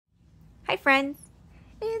Hi friends,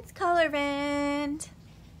 it's Colorvent.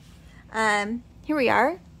 Here we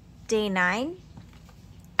are, day 9.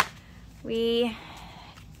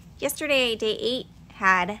 Yesterday, day 8,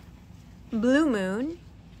 had blue moon.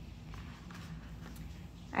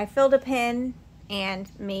 I filled a pin and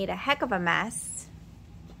made a heck of a mess.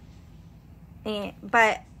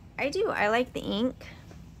 But I like the ink,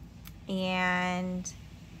 and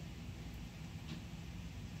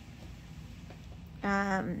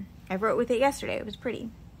I wrote with it yesterday. It was pretty.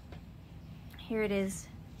 Here it is.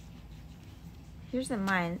 Here's the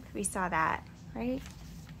month. We saw that, right?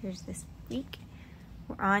 Here's this week.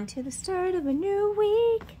 We're on to the start of a new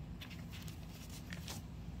week.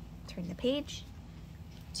 Turn the page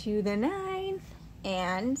to the 9th,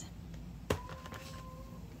 and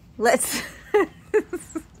let's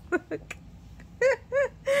look.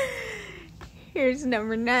 Here's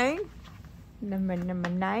number 9. Number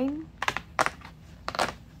 9.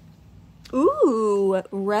 Ooh,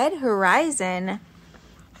 Red Horizon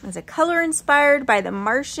is a color inspired by the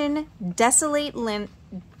Martian desolate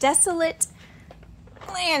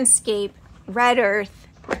landscape, red earth,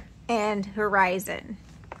 and horizon.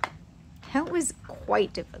 That was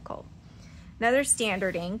quite difficult. Another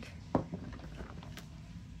standard ink.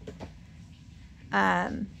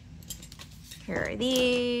 Here are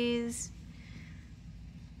these.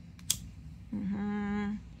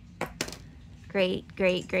 Great.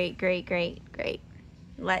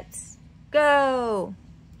 Let's go.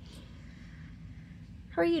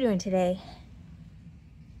 How are you doing today?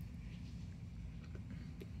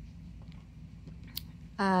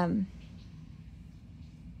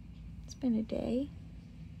 It's been a day.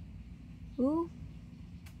 Ooh.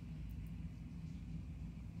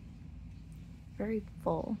 Very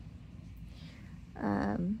full.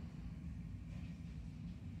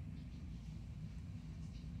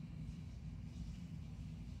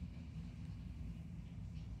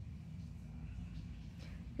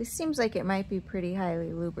 This seems like it might be pretty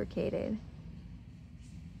highly lubricated.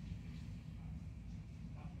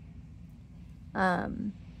 Oh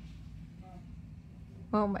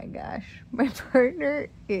my gosh, my partner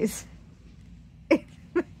is in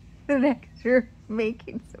the next room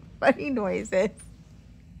making some funny noises.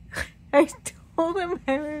 I told him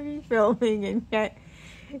I would be filming, and yet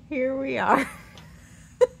here we are.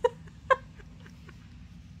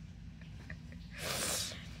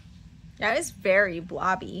 That is very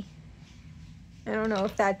blobby. I don't know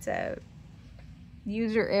if that's a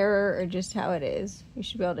user error or just how it is. You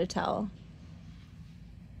should be able to tell.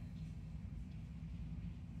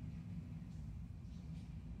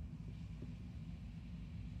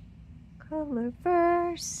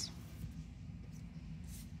 Colorverse.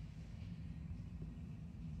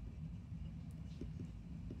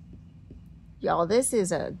 Y'all, this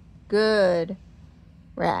is a good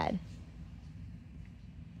red.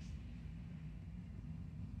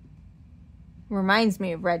 Reminds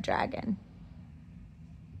me of Red Dragon.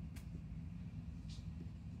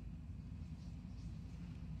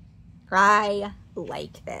 I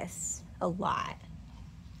like this a lot.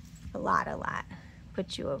 A lot.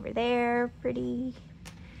 Put you over there, pretty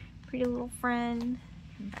little friend.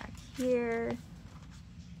 Come back here.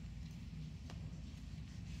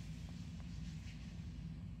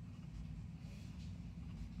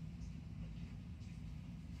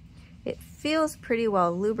 It feels pretty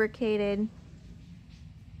well lubricated.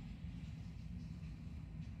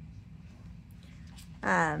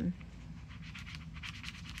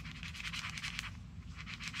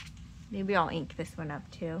 Maybe I'll ink this one up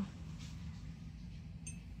too.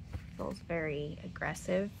 Feels very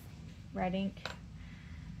aggressive, red ink,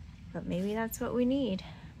 but maybe that's what we need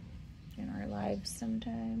in our lives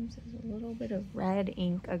sometimes, is a little bit of red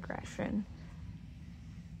ink aggression.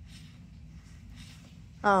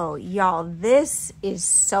 Oh, y'all, this is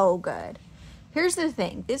so good. Here's the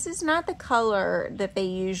thing. This is not the color that they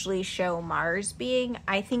usually show Mars being.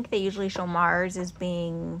 I think they usually show Mars as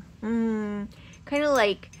being kind of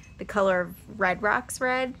like the color of Red Rocks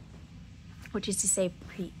red, which is to say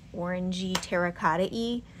pretty orangey,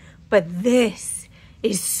 terracotta-y. But this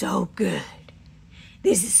is so good.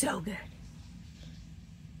 This is so good.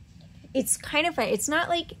 It's kind of fun. It's not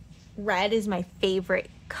like red is my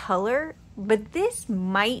favorite color, but this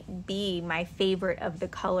might be my favorite of the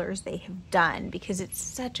colors they have done, because it's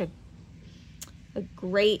such a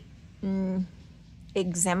great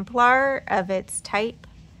exemplar of its type.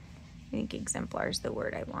 I think exemplar is the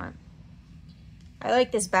word I want. I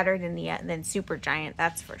like this better than Supergiant,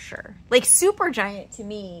 that's for sure. Like, Supergiant to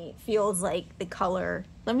me feels like the color.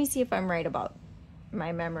 Let me see if I'm right about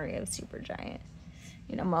my memory of Supergiant.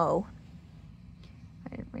 I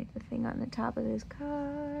didn't write the thing on the top of this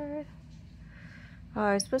card. Oh,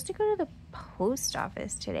 I was supposed to go to the post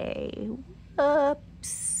office today.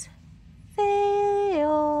 Whoops.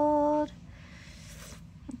 Failed.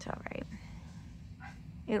 It's all right.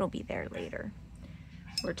 It'll be there later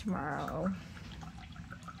or tomorrow.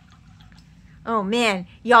 Oh man,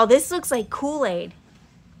 y'all, this looks like Kool-Aid.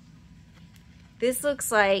 This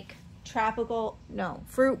looks like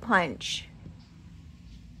fruit punch.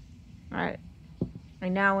 All right. I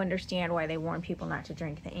now understand why they warn people not to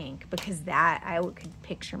drink the ink, because that I could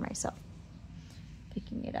picture myself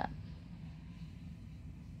picking it up.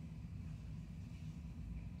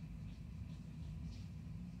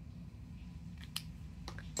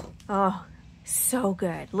 Oh, so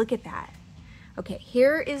good. Look at that. Okay,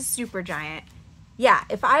 here is Supergiant. Yeah,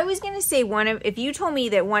 if I was going to say if you told me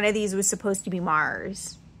that one of these was supposed to be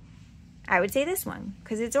Mars, I would say this one,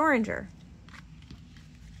 because it's oranger.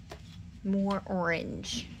 More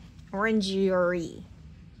orange. Orangery.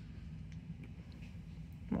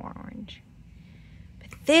 More orange. But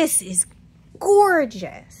this is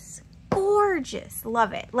gorgeous. Gorgeous.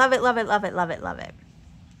 Love it. Love it, love it, love it, love it, love it.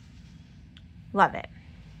 Love it.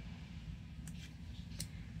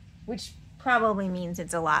 Which probably means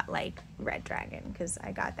it's a lot like Red Dragon, because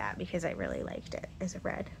I got that because I really liked it as a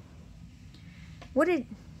red. What a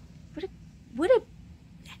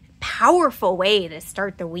powerful way to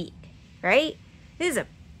start the week, right? This is a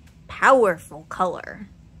powerful color.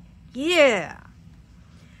 Yeah.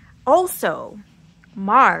 Also,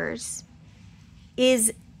 Mars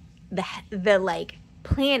is the like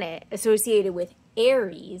planet associated with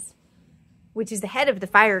Aries, which is the head of the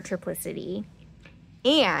fire triplicity,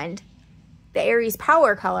 and the Aries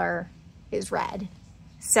power color is red.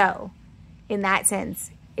 So, in that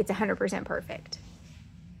sense, it's 100% perfect.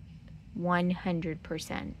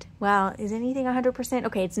 100%. Well, is anything 100%?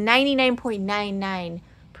 Okay, it's 99.99%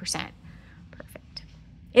 perfect.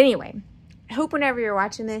 Anyway, I hope whenever you're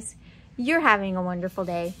watching this, you're having a wonderful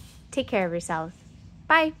day. Take care of yourself.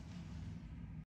 Bye.